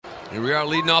Here we are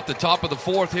leading off the top of the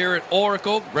fourth here at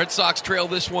Oracle. Red Sox trail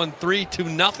this one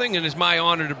 3-0, and it's my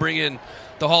honor to bring in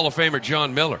the Hall of Famer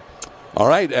Jon Miller. All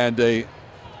right, and a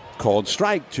called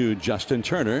strike to Justin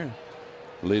Turner,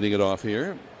 leading it off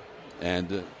here.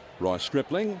 And Ross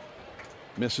Stripling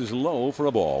misses low for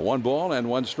a ball. 1 ball and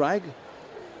 1 strike.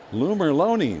 Lou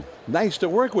Merloni, nice to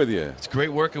work with you. It's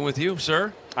great working with you,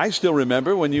 sir. I still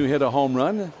remember when you hit a home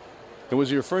run. It was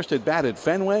your first at bat at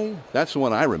Fenway. That's the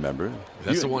one I remember.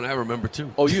 That's the one I remember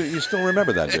too. Oh, you still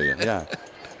remember that, do you? Yeah.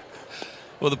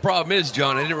 Well, the problem is,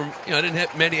 John, I didn't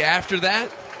hit many after that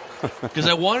because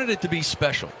I wanted it to be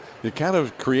special. You kind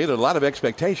of created a lot of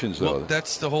expectations, though. Well,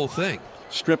 that's the whole thing.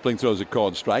 Stripling throws a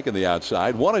called strike on the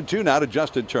outside. 1-2 now to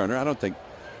Justin Turner. I don't think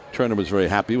Turner was very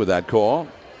happy with that call.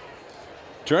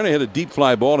 Turner hit a deep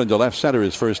fly ball into left center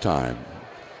his first time.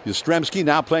 Yastrzemski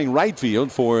now playing right field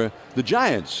for the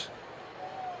Giants.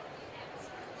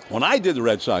 When I did the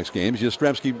Red Sox games,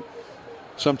 Yastrzemski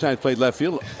sometimes played left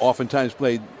field, oftentimes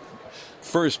played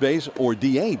first base or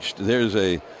DH'd. There's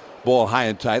a ball high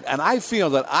and tight. And I feel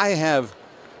that I have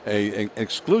an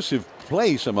exclusive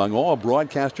place among all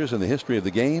broadcasters in the history of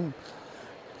the game,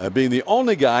 being the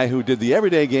only guy who did the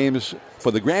everyday games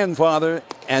for the grandfather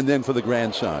and then for the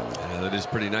grandson. Yeah, that is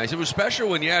pretty nice. It was special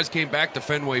when Yaz came back to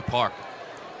Fenway Park,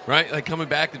 right? Like coming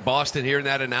back to Boston, hearing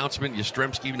that announcement,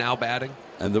 Yastrzemski now batting.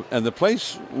 And the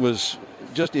place was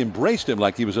just embraced him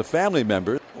like he was a family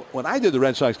member. When I did the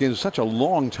Red Sox games, it was such a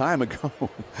long time ago. Carl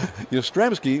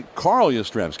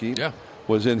Yastrzemski,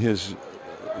 was in his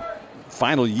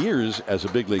final years as a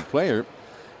big league player,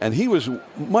 and he was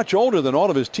much older than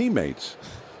all of his teammates.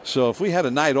 So if we had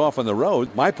a night off on the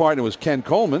road, my partner was Ken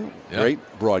Coleman, great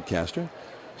broadcaster.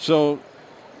 So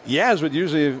Yaz would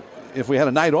usually, if we had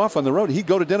a night off on the road, he'd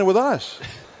go to dinner with us.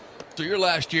 So your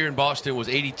last year in Boston was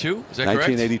 82, is that correct?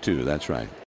 1982, that's right.